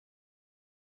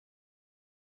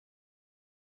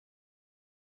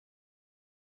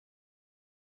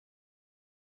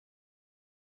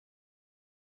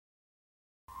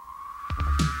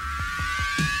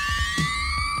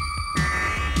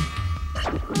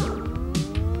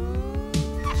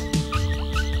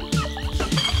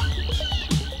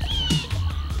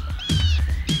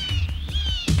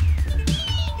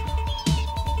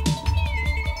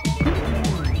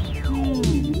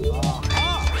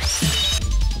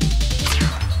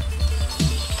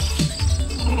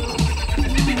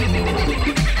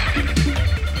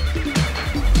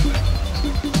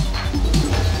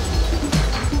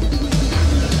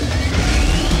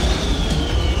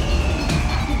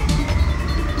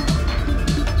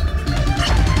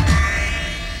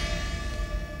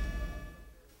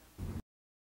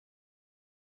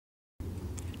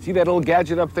See that little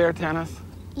gadget up there, Tanis?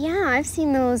 Yeah, I've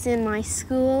seen those in my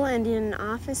school and in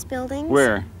office buildings.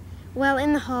 Where? Well,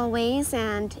 in the hallways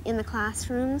and in the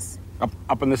classrooms.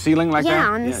 Up in the ceiling like that? Yeah,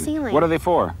 on the ceiling. What are they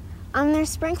for? They're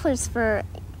sprinklers for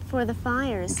the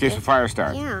fires. In case a fire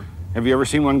starts? Yeah. Have you ever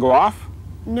seen one go off?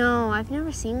 No, I've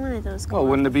never seen one of those go Well, off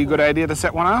wouldn't it be a good idea to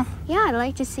set one off? Yeah, I'd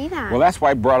like to see that. Well, that's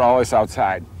why I brought all this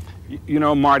outside. You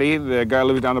know Marty, the guy who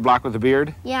lives down the block with the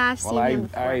beard? Yeah, I've seen him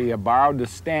before. I borrowed the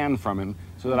stand from him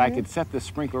so that I could set this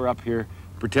sprinkler up here,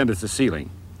 pretend it's a ceiling.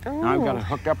 Oh. Now I've got it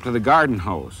hooked up to the garden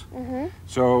hose.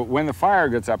 So when the fire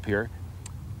gets up here,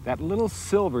 that little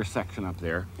silver section up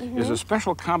there is a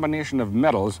special combination of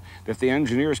metals that the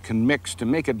engineers can mix to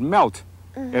make it melt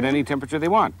at any temperature they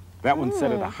want. That one's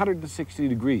set at 160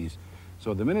 degrees.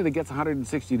 So the minute it gets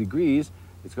 160 degrees,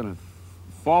 it's going to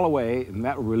fall away, and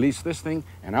that will release this thing,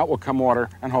 and out will come water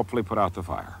and hopefully put out the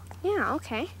fire. Yeah,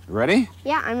 okay. Ready?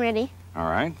 Yeah, I'm ready. All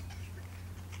right.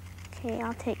 Okay,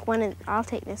 I'll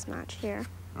take this match here.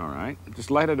 All right.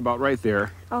 Just light it about right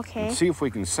there. Okay. And see if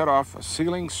we can set off a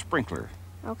ceiling sprinkler.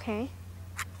 Okay.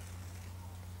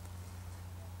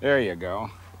 There you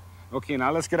go. Okay,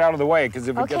 now let's get out of the way, because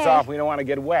if it gets off, we don't want to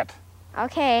get wet.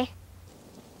 Okay.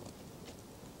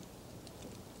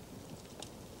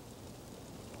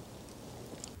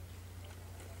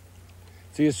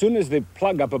 See, as soon as the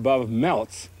plug up above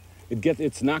melts,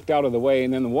 it's knocked out of the way,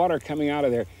 and then the water coming out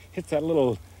of there hits that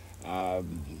little,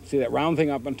 see that round thing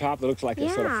up on top that looks like a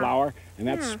sort of flower, and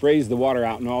that sprays the water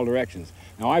out in all directions.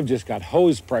 Now, I've just got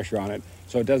hose pressure on it,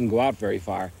 so it doesn't go out very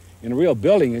far. In a real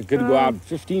building, it could go out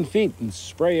 15 feet and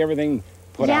spray everything,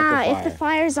 put out the fire. Yeah, if the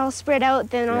fire's all spread out,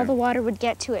 then all the water would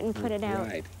get to it and put it out.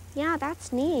 Right. Yeah,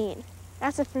 that's neat.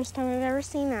 That's the first time I've ever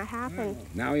seen that happen. Well,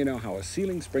 now you know how a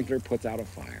ceiling sprinkler puts out a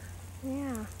fire.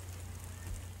 Yeah.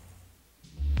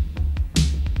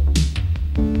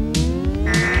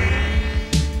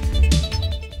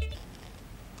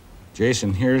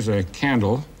 Jason, here's a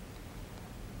candle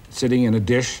sitting in a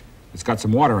dish. It's got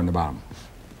some water in the bottom.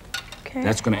 Okay.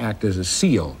 That's going to act as a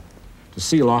seal to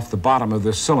seal off the bottom of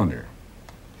this cylinder.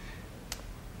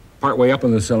 Partway up in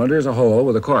the cylinder is a hole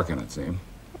with a cork in it, see?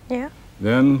 Yeah.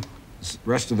 Then the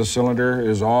rest of the cylinder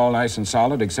is all nice and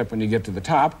solid except when you get to the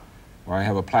top, where I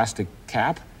have a plastic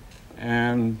cap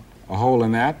and a hole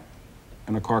in that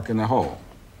and a cork in the hole.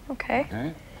 Okay.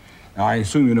 Okay? Now, I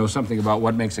assume you know something about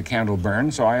what makes a candle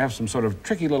burn, so I have some sort of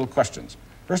tricky little questions.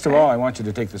 First of all, I want you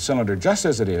to take the cylinder just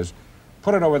as it is,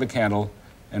 put it over the candle,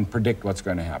 and predict what's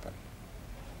going to happen.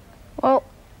 Well,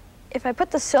 if I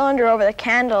put the cylinder over the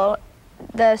candle,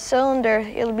 the cylinder,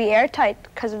 it'll be airtight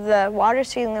because of the water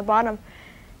sealing the bottom.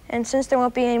 And since there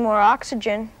won't be any more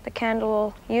oxygen, the candle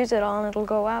will use it all and it'll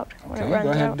go out when it runs out. Okay,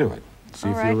 go ahead and do it. See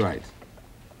if you're right.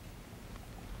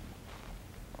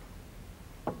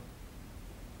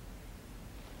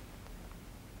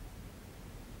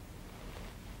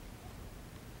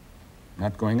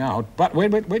 Not going out, but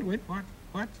wait,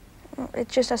 what? It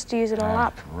just has to use it all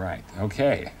up. Right,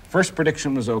 okay. First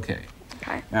prediction was okay.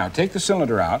 Okay. Now, take the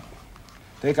cylinder out,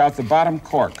 take out the bottom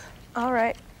cork. All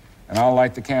right. And I'll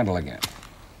light the candle again.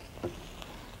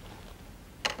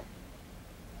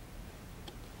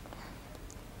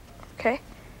 Okay.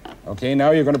 Okay, now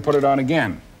you're going to put it on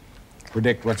again.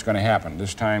 Predict what's going to happen.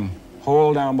 This time,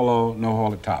 hole down below, no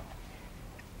hole at top.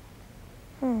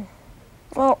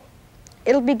 Well,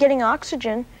 it'll be getting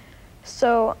oxygen,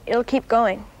 so it'll keep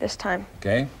going this time.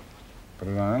 Okay, put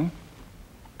it on.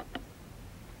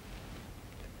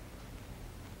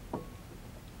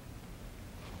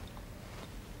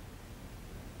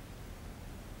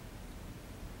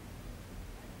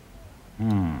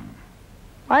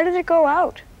 Why did it go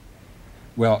out?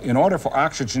 Well, in order for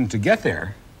oxygen to get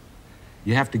there,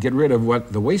 you have to get rid of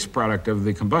what the waste product of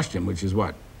the combustion, which is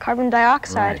what? Carbon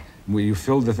dioxide. Right. When you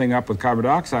filled the thing up with carbon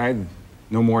dioxide,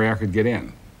 no more air could get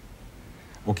in.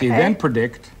 Okay, then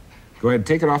predict. Go ahead,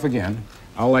 take it off again.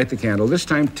 I'll light the candle. This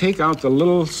time, take out the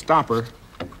little stopper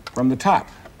from the top.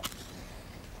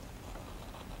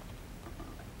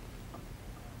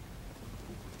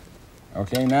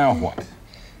 Okay, now what?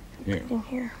 Here. In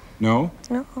here. No?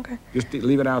 No? Okay. Just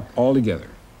leave it out altogether.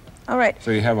 All right.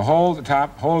 So you have a hole at the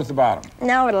top, hole at the bottom.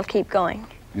 Now it'll keep going.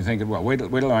 You think it will. Wait till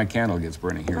my candle gets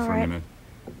burning here for a minute.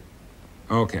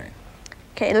 Okay.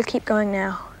 Okay, it'll keep going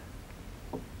now.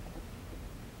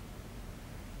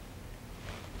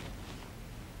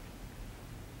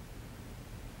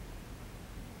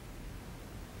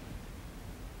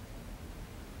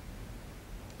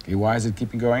 Okay, why is it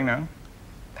keeping going now?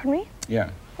 Pardon me?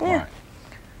 Yeah. Yeah. Why?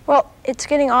 Well, it's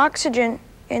getting oxygen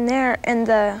in there, and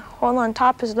the hole on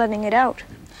top is letting it out.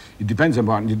 It depends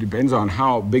on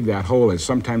how big that hole is.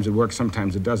 Sometimes it works,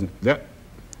 sometimes it doesn't.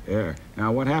 There.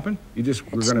 Now what happened? It's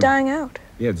dying out.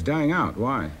 Yeah, it's dying out.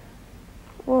 Why?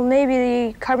 Well, maybe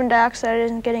the carbon dioxide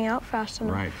isn't getting out fast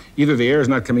enough. Right. Either the air is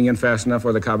not coming in fast enough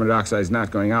or the carbon dioxide is not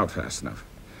going out fast enough.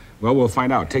 Well, we'll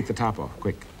find out. Take the top off,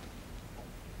 quick.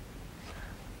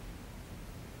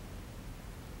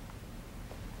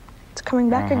 It's coming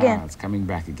back again. It's coming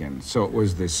back again. So it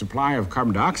was the supply of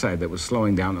carbon dioxide that was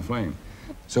slowing down the flame.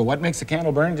 So what makes the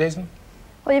candle burn, Jason?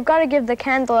 Well, you've got to give the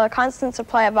candle a constant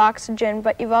supply of oxygen,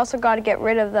 but you've also got to get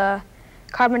rid of the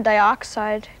carbon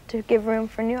dioxide to give room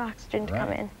for new oxygen to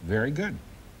come in. Very good.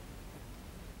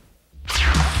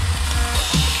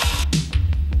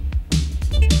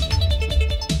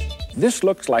 This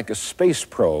looks like a space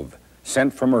probe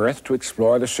sent from Earth to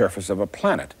explore the surface of a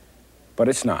planet, but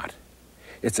it's not.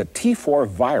 It's a T4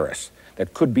 virus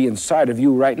that could be inside of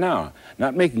you right now,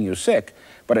 not making you sick,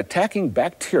 but attacking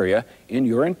bacteria in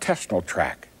your intestinal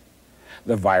tract.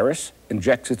 The virus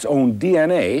injects its own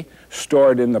DNA,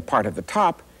 stored in the part at the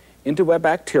top, into a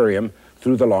bacterium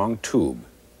through the long tube.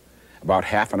 About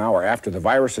half an hour after the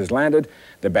virus has landed,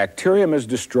 the bacterium is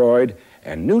destroyed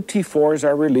and new T4s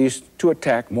are released to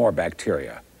attack more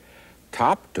bacteria.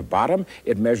 Top to bottom,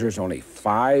 it measures only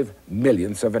 5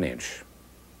 millionths of an inch.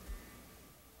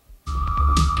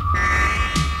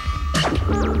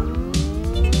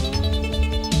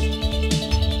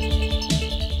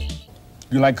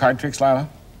 You like card tricks, Lila?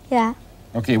 Yeah.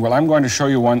 Okay, well, I'm going to show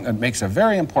you one that makes a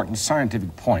very important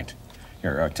scientific point.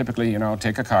 Here, typically, you know,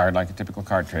 take a card, like a typical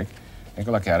card trick. Take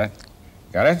a look at it.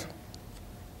 Got it?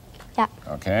 Yeah.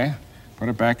 Okay. Put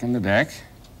it back in the deck.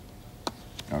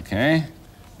 Okay.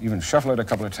 Even shuffle it a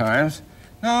couple of times.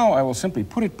 Now I will simply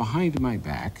put it behind my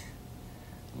back,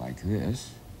 like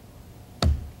this.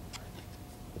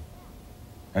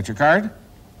 That's your card?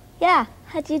 Yeah.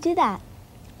 How'd you do that?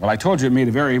 Well, I told you it made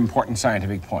a very important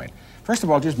scientific point. First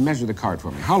of all, just measure the card for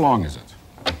me. How long is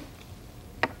it?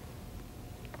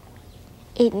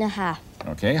 8.5.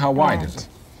 Okay, how wide is it?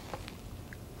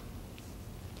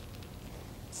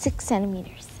 6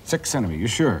 centimeters. 6 centimeters, you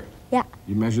sure? Yeah.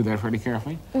 You measured that pretty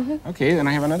carefully? Mm-hmm. Okay, then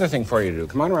I have another thing for you to do.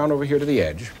 Come on around over here to the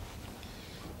edge.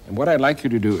 And what I'd like you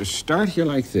to do is start here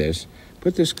like this,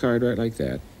 put this card right like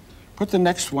that, put the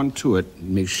next one to it,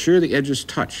 make sure the edges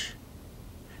touch,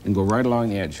 and go right along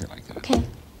the edge here like that. Okay.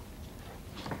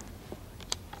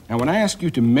 Now, when I ask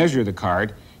you to measure the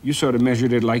card, you sort of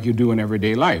measured it like you do in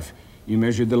everyday life. You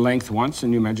measured the length once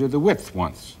and you measured the width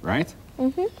once, right?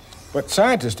 Mm-hmm. But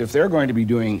scientists, if they're going to be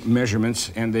doing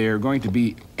measurements and they're going to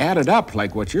be added up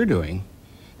like what you're doing,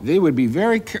 they would be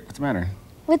very careful. What's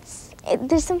the matter?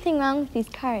 There's something wrong with these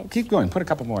cards. Keep going. Put a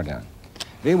couple more down.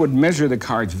 They would measure the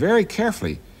cards very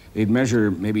carefully. They'd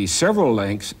measure maybe several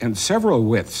lengths and several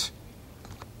widths.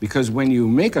 Because when you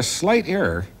make a slight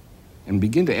error and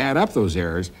begin to add up those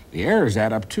errors, the errors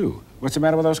add up too. What's the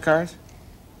matter with those cards?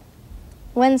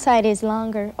 One side is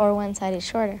longer or one side is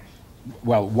shorter.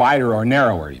 Well, wider or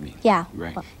narrower, you mean? Yeah.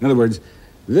 Right. In other words,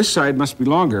 this side must be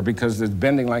longer because it's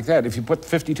bending like that. If you put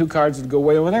 52 cards, it'd go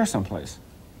way over there someplace.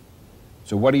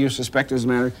 So what do you suspect is the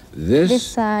matter? This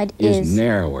side is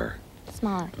narrower.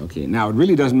 Smaller. Okay, now it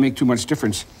really doesn't make too much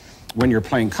difference when you're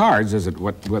playing cards,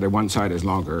 whether one side is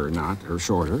longer or not, or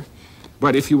shorter.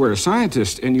 But if you were a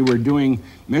scientist and you were doing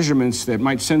measurements that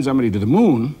might send somebody to the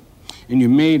moon, and you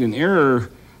made an error,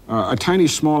 a tiny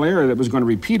small error that was going to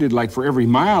repeat it, like for every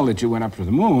mile that you went up to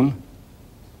the moon,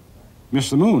 miss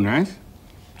the moon, right?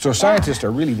 So scientists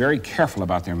are really very careful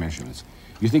about their measurements.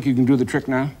 You think you can do the trick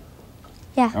now?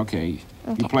 Yeah. Okay.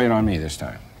 You play it on me this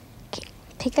time. Okay.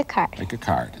 Take a card. Take a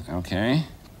card, okay.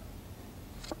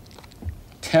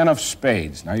 10 of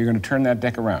spades. Now you're going to turn that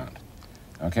deck around,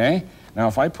 okay? Now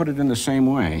if I put it in the same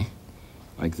way,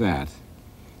 like that,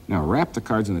 now wrap the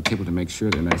cards on the table to make sure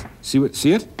they're nice. See it?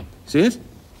 See it?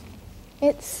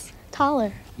 It's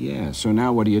taller. Yeah, so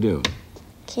now what do you do?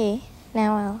 Okay,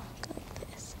 now I'll go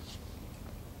like this.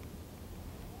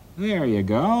 There you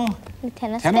go. The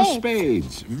 10 of 10 spades. of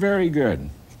spades. Very good.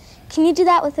 Can you do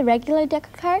that with a regular deck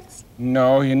of cards?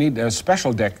 No, you need a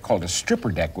special deck called a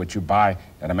stripper deck, which you buy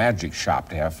at a magic shop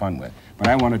to have fun with. But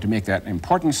I wanted to make that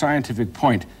important scientific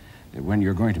point that when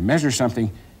you're going to measure something,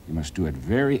 you must do it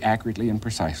very accurately and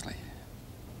precisely.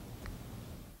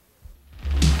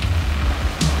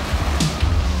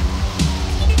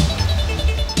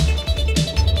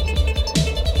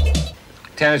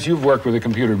 Tanis, you've worked with a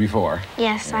computer before.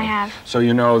 Yes, I have. So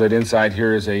you know that inside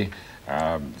here is a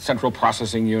central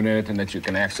processing unit and that you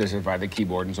can access it by the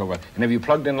keyboard and so forth. And have you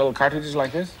plugged in little cartridges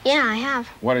like this? Yeah, I have.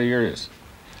 What are yours?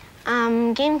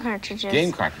 Game cartridges.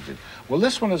 Game cartridges. Well,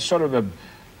 this one is sort of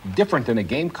different than a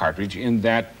game cartridge in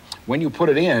that when you put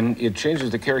it in, it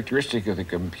changes the characteristic of the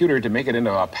computer to make it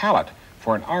into a palette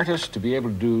for an artist to be able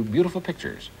to do beautiful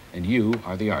pictures, and you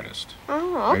are the artist.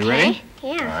 Oh, okay. Are you ready?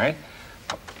 Yeah. All right.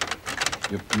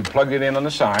 You plugged it in on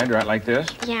the side, right, like this?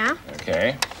 Yeah.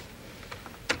 Okay.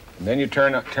 And then you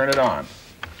turn it on.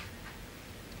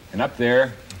 And up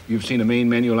there, you've seen a main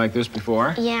menu like this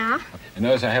before? Yeah. And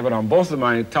notice I have it on both of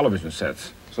my television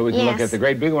sets, so we can look at the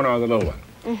great big one or the little one.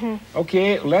 Mm-hmm.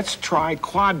 Okay, let's try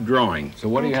quad drawing. So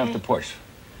what do you have to push?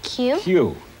 Q.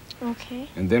 Q. Okay.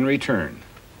 And then return.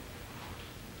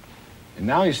 And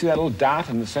now you see that little dot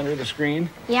in the center of the screen?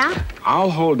 Yeah. I'll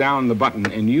hold down the button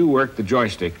and you work the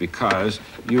joystick, because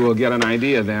you will get an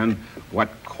idea then what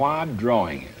quad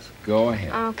drawing is. Go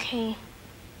ahead. Okay.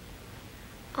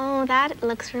 Oh, that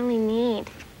looks really neat.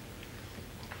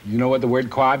 You know what the word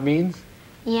quad means?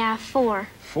 Yeah, 4.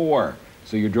 4.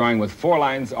 So you're drawing with 4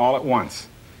 lines all at once.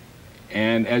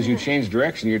 And as you change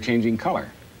direction, you're changing color.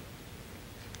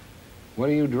 What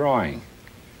are you drawing?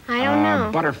 I don't know.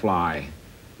 Butterfly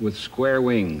with square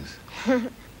wings.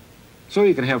 So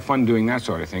you can have fun doing that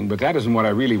sort of thing, but that isn't what I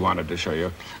really wanted to show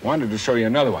you. I wanted to show you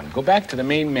another one. Go back to the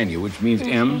main menu, which means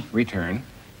M, return.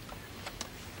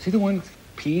 See the one,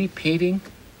 P, painting?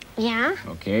 Yeah.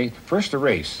 Okay, first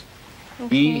erase.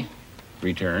 Okay. E,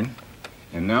 return,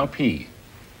 and now P.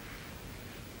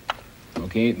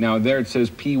 Okay, now there it says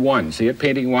P1. See it,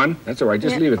 painting 1? That's all right,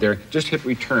 just leave it there. Just hit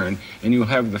return, and you'll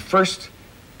have the first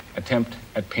attempt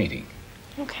at painting.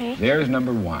 Okay. There's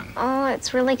number 1. Oh,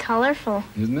 it's really colorful.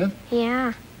 Isn't it?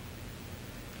 Yeah.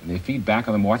 And they feed back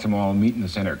on them, watch them all meet in the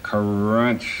center.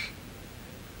 Crunch.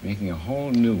 Making a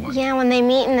whole new one. Yeah, when they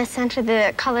meet in the center,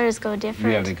 the colors go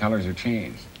different. Yeah, the colors are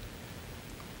changed.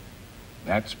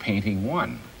 That's painting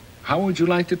 1. How would you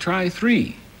like to try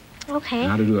 3? Okay.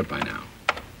 How to do it by now.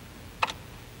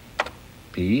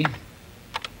 P,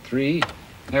 3,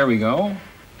 there we go.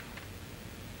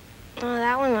 Oh,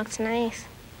 that one looks nice.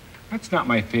 That's not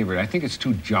my favorite. I think it's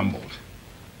too jumbled.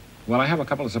 Well, I have a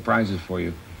couple of surprises for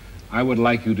you. I would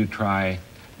like you to try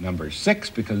number 6,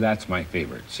 because that's my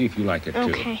favorite. See if you like it, too.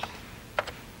 Okay.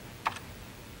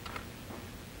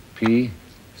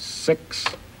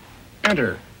 P6,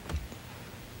 enter.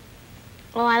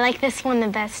 Oh, I like this one the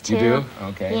best, too. You do?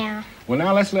 Okay. Yeah. Well,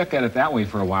 now let's look at it that way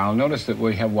for a while. Notice that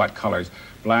we have what colors?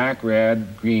 Black,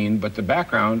 red, green, but the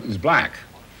background is black.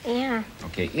 Yeah.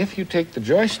 Okay, if you take the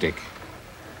joystick,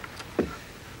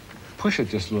 push it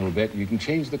just a little bit, you can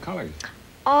change the colors.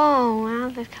 Oh, wow,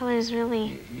 the colors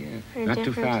really are Not different.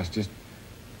 too fast, just...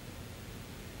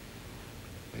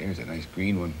 There's a nice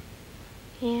green one.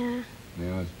 Yeah.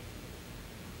 Yeah.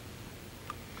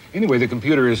 Anyway, the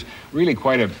computer is really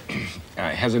quite a...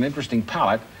 has an interesting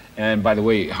palette. And by the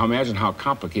way, imagine how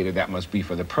complicated that must be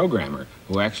for the programmer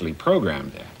who actually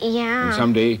programmed that. Yeah. And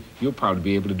someday you'll probably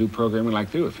be able to do programming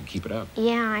like that if you keep it up.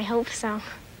 Yeah, I hope so.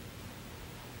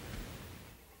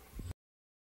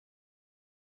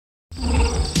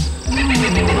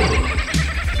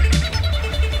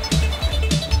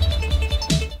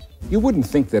 You wouldn't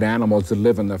think that animals that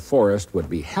live in the forest would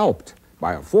be helped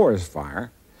by a forest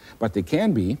fire, but they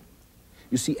can be.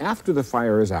 You see, after the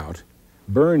fire is out,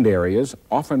 burned areas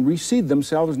often reseed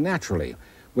themselves naturally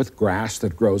with grass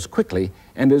that grows quickly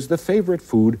and is the favorite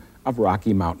food of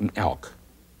Rocky Mountain elk.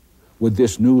 Would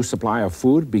this new supply of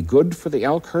food be good for the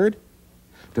elk herd?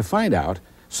 To find out,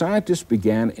 scientists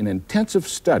began an intensive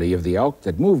study of the elk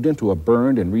that moved into a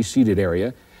burned and reseeded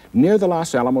area near the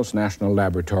Los Alamos National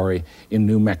Laboratory in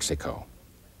New Mexico.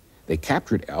 They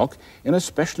captured elk in a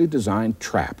specially designed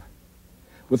trap.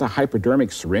 With a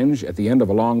hypodermic syringe at the end of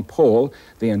a long pole,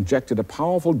 they injected a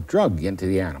powerful drug into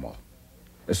the animal.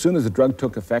 As soon as the drug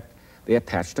took effect, they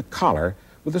attached a collar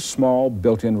with a small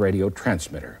built-in radio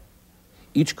transmitter.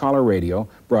 Each collar radio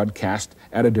broadcast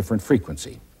at a different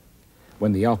frequency.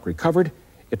 When the elk recovered,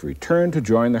 it returned to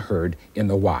join the herd in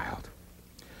the wild.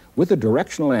 With a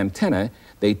directional antenna,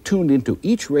 they tuned into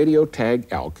each radio tag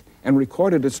elk and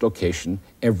recorded its location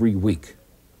every week.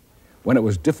 When it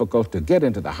was difficult to get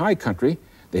into the high country,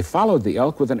 they followed the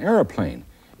elk with an airplane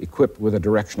equipped with a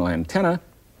directional antenna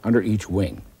under each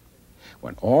wing.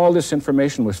 When all this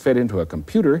information was fed into a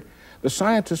computer, the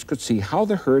scientists could see how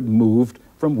the herd moved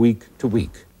from week to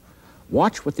week.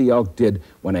 Watch what the elk did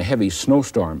when a heavy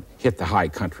snowstorm hit the high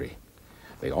country.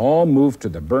 They all moved to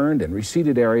the burned and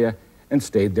reseeded area and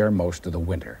stayed there most of the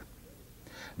winter.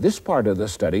 This part of the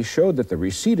study showed that the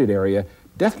reseeded area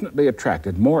definitely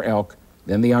attracted more elk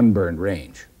than the unburned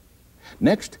range.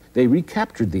 Next, they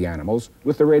recaptured the animals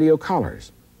with the radio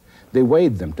collars. They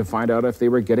weighed them to find out if they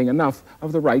were getting enough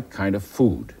of the right kind of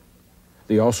food.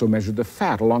 They also measured the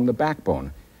fat along the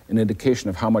backbone, an indication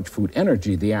of how much food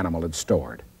energy the animal had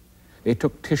stored. They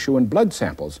took tissue and blood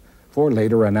samples for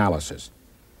later analysis.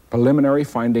 Preliminary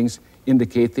findings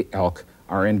indicate the elk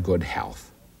are in good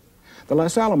health. The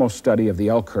Los Alamos study of the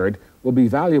elk herd will be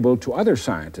valuable to other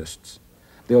scientists.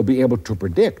 They'll be able to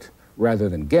predict, rather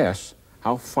than guess,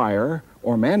 how fire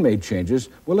or man-made changes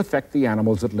will affect the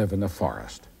animals that live in the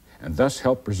forest, and thus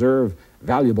help preserve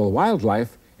valuable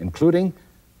wildlife, including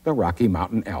the Rocky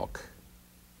Mountain elk.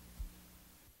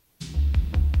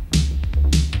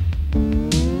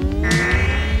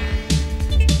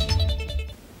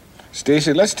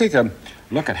 Stacy, let's take a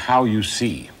look at how you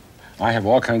see. I have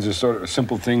all kinds of sort of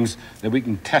simple things that we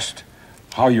can test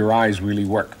how your eyes really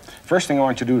work. First thing I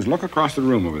want you to do is look across the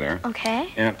room over there. Okay.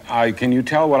 And can you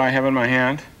tell what I have in my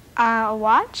hand? A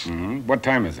watch? Mm-hmm. What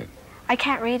time is it? I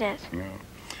can't read it. No.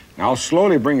 Now I'll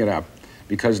slowly bring it up,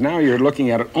 because now you're looking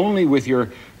at it only with your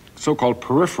so-called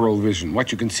peripheral vision,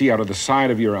 what you can see out of the side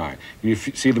of your eye. Can you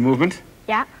see the movement?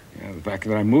 Yeah. Yeah, the fact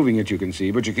that I'm moving it you can see,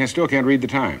 but you still can't read the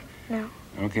time. No.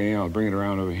 Okay, I'll bring it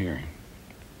around over here.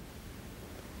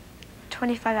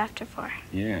 25 after 4.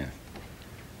 Yeah.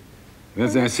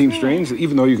 Does that seem strange?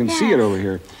 Even though you can see it over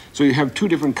here. So you have two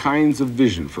different kinds of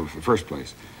vision for first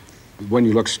place. When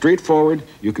you look straight forward,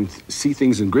 you can see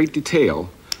things in great detail,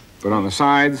 but on the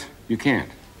sides, you can't.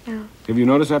 No. Have you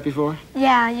noticed that before?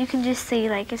 Yeah, you can just see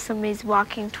like if somebody's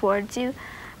walking towards you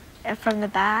from the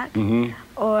back,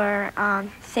 or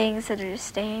things that are just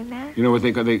staying there. You know what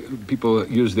people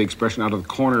use the expression out of the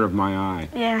corner of my eye.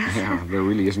 Yeah. Yeah, there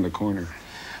really isn't a corner.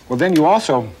 Well, then you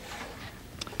also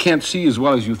can't see as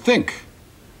well as you think.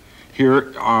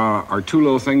 Here are two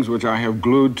little things which I have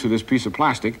glued to this piece of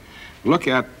plastic. Look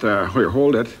at, here,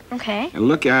 hold it. Okay. And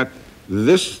look at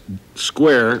this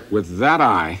square with that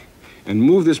eye, and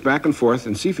move this back and forth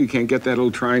and see if you can't get that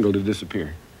little triangle to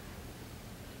disappear.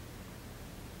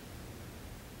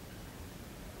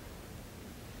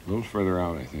 A little further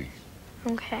out, I think.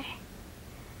 Okay.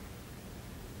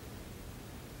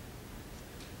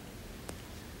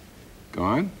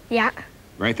 Gone? Yeah.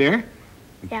 Right there?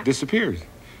 It Yeah. disappears.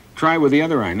 Try with the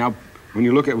other eye. Now, when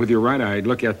you look at with your right eye,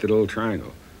 look at the little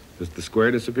triangle. Does the square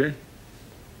disappear?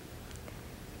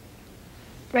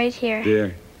 Right here.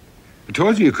 There. I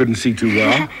told you couldn't see too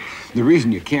well. The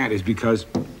reason you can't is because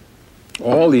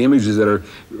all the images that are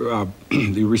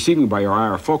you're receiving by your eye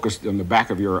are focused on the back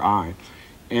of your eye.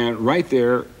 And right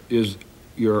there is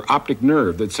your optic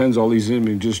nerve that sends all these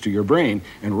images to your brain.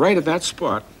 And right at that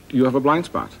spot, you have a blind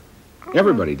spot.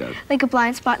 Everybody does. Like a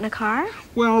blind spot in a car?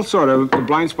 Well, sort of. A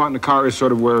blind spot in the car is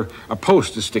sort of where a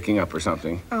post is sticking up or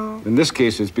something. Oh. In this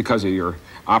case, it's because of your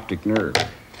optic nerve.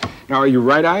 Now, are you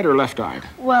right-eyed or left-eyed?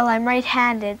 Well, I'm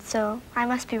right-handed, so I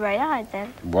must be right-eyed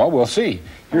then. Well, we'll see.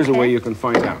 Here's a way you can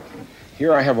find out.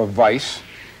 Here I have a vise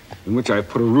in which I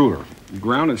put a ruler. You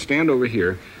go around and stand over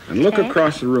here and look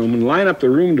across the room and line up the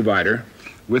room divider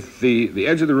with the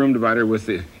edge of the room divider with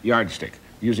the yardstick,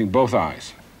 using both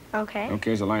eyes. Okay.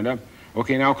 Okay, is it lined up?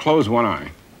 Okay, now close one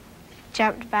eye.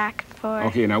 Jumped back and forth.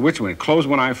 Okay, now which one? Close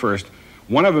one eye first.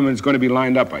 One of them is going to be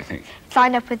lined up, I think. It's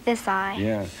lined up with this eye.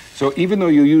 Yeah. So even though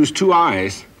you used two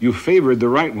eyes, you favored the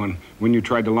right one when you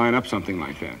tried to line up something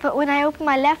like that. But when I open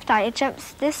my left eye, it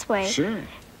jumps this way. Sure.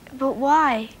 But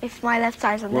why, if my left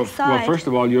eye's on this side? Well, first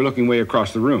of all, you're looking way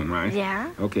across the room, right?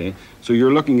 Yeah. Okay. So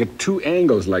you're looking at two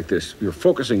angles like this. You're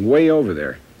focusing way over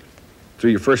there. So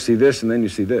you first see this, and then you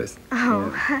see this.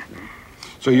 Oh. Yeah.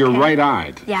 So you're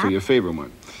right-eyed. Yeah. So you favor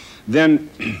one. Then,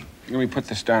 let me put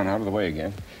this down out of the way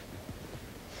again.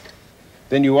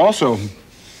 Then you also, well,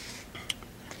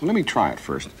 let me try it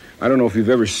first. I don't know if you've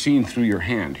ever seen through your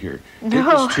hand here. Take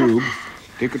this tube,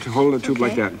 hold the tube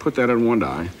like that, and put that on one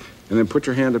eye, and then put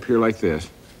your hand up here like this,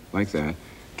 like that.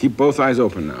 Keep both eyes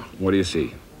open now. What do you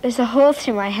see? There's a hole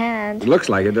through my hand. It looks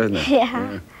like it, doesn't it?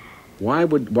 Yeah. Why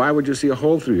would you see a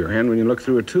hole through your hand when you look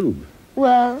through a tube?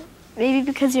 Well, maybe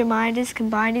because your mind is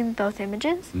combining both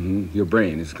images? Mm-hmm. Your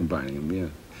brain is combining them, yeah.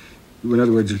 In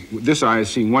other words, this eye is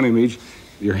seeing one image,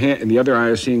 your hand, and the other eye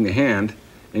is seeing the hand,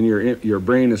 and your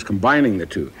brain is combining the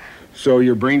two. So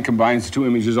your brain combines the two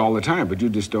images all the time, but you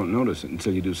just don't notice it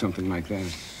until you do something like that.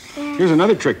 Yeah. Here's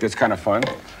another trick that's kind of fun.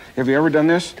 Have you ever done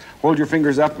this? Hold your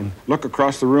fingers up and look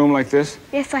across the room like this.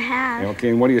 Yes, I have. Okay,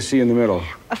 and what do you see in the middle?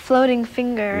 A floating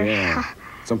finger. Yeah.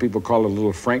 Some people call it a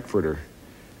little Frankfurter.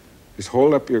 Just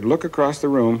look across the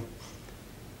room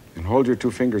and hold your two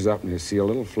fingers up, and you see a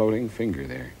little floating finger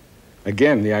there.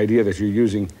 Again, the idea that you're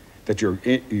using, that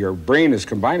your brain is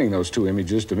combining those two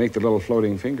images to make the little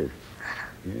floating finger.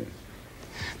 Yeah.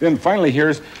 Then finally,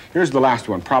 here's the last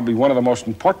one, probably one of the most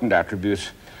important attributes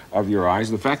of your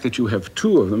eyes, the fact that you have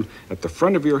two of them at the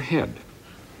front of your head.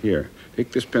 Here,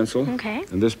 take this pencil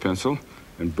and this pencil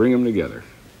and bring them together.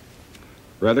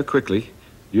 Rather quickly,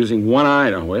 using one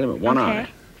eye. Now, wait a minute, one eye.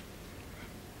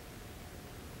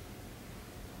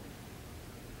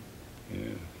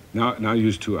 Now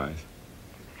use two eyes.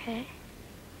 Okay.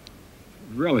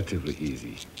 Relatively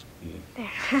easy.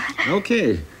 Yeah.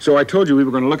 Okay, so I told you we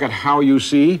were going to look at how you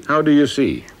see. How do you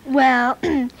see? Well,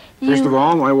 First of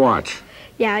all, my watch.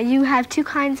 Yeah, you have two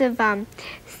kinds of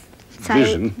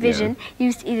vision. Yeah.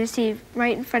 You either see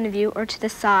right in front of you or to the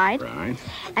side. Right.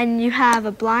 And you have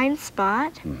a blind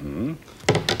spot. Mm-hmm.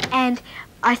 And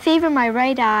I favor my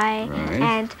right eye. Right.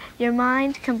 And your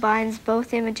mind combines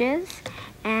both images.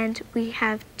 And we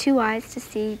have two eyes to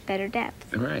see better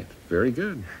depth. All right, very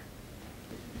good.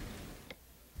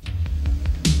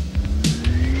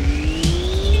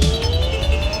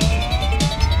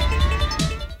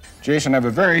 Jason, I have a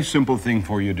very simple thing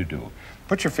for you to do.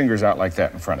 Put your fingers out like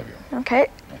that in front of you. Okay.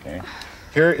 Okay.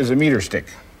 Here is a meter stick.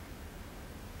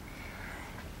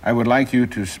 I would like you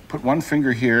to put one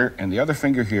finger here and the other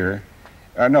finger here.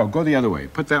 No, go the other way.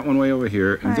 Put that one way over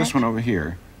here and this one over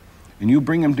here. And you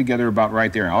bring them together about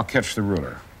right there. I'll catch the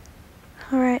ruler.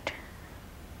 All right.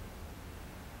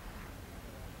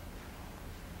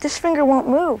 This finger won't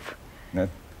move.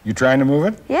 You trying to move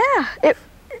it? Yeah.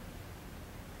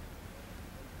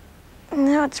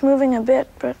 Now it's moving a bit,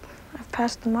 but I've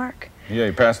passed the mark. Yeah,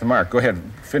 you passed the mark. Go ahead,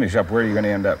 finish up. Where are you going to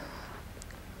end up?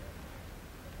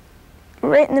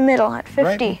 Right in the middle at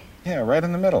 50. Right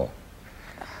in the middle.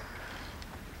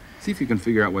 See if you can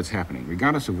figure out what's happening.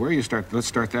 Regardless of where you start, let's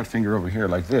start that finger over here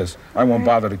like this. I won't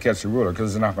bother to catch the ruler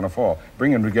because it's not going to fall.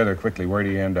 Bring them together quickly. Where do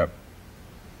you end up?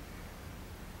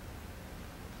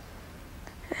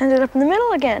 Ended up in the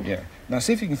middle again. Yeah. Now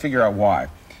see if you can figure out why.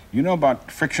 You know about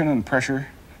friction and pressure?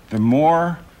 The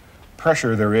more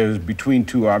pressure there is between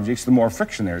two objects, the more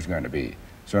friction there's going to be.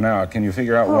 So now, can you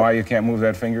figure out why you can't move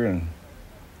that finger?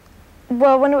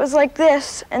 Well, when it was like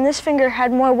this, and this finger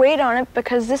had more weight on it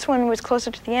because this one was closer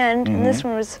to the end, and this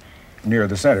one was near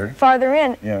the center. Farther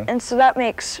in. Yeah. And so that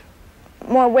makes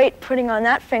more weight putting on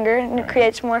that finger, and it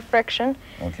creates more friction.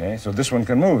 Okay, so this one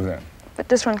can move then. But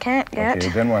this one can't get. Okay,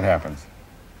 then what happens?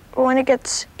 When it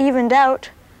gets evened out,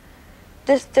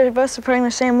 they're both supporting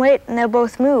the same weight, and they'll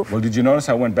both move. Well, did you notice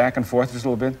how it went back and forth just a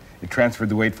little bit? It transferred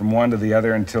the weight from one to the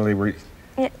other until they were...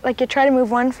 Yeah, like you try to move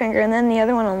one finger, and then the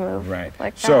other one will move. Right.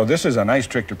 Like that. So this is a nice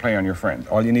trick to play on your friend.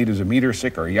 All you need is a meter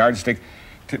stick or a yardstick,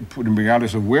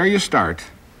 regardless of where you start.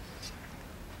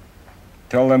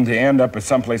 Tell them to end up at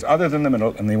someplace other than the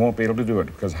middle, and they won't be able to do it,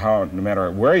 because no matter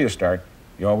where you start,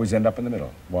 you always end up in the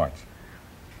middle. Watch.